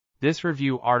This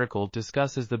review article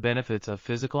discusses the benefits of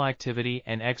physical activity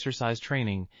and exercise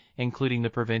training, including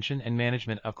the prevention and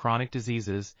management of chronic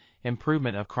diseases,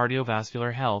 improvement of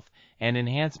cardiovascular health, and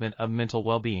enhancement of mental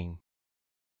well-being.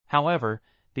 However,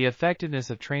 the effectiveness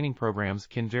of training programs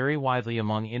can vary widely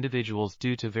among individuals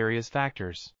due to various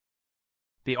factors.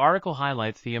 The article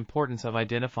highlights the importance of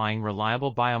identifying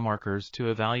reliable biomarkers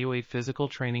to evaluate physical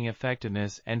training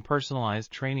effectiveness and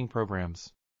personalized training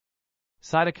programs.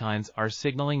 Cytokines are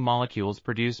signaling molecules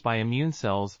produced by immune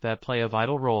cells that play a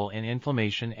vital role in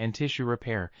inflammation and tissue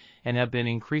repair, and have been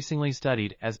increasingly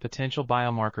studied as potential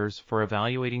biomarkers for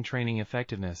evaluating training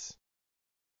effectiveness.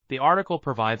 The article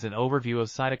provides an overview of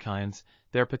cytokines,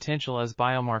 their potential as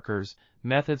biomarkers,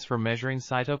 methods for measuring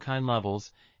cytokine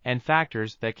levels, and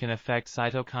factors that can affect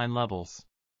cytokine levels.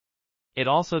 It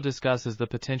also discusses the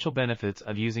potential benefits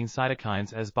of using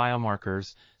cytokines as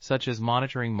biomarkers, such as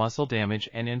monitoring muscle damage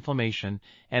and inflammation,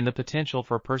 and the potential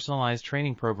for personalized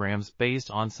training programs based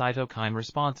on cytokine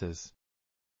responses.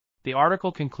 The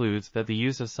article concludes that the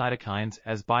use of cytokines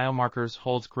as biomarkers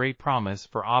holds great promise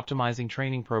for optimizing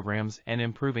training programs and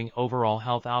improving overall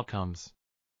health outcomes.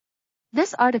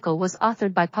 This article was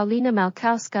authored by Paulina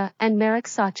Małkowska and Marek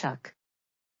Sawczuk.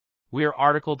 We're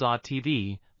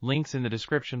RTCLTV, links in the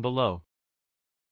description below.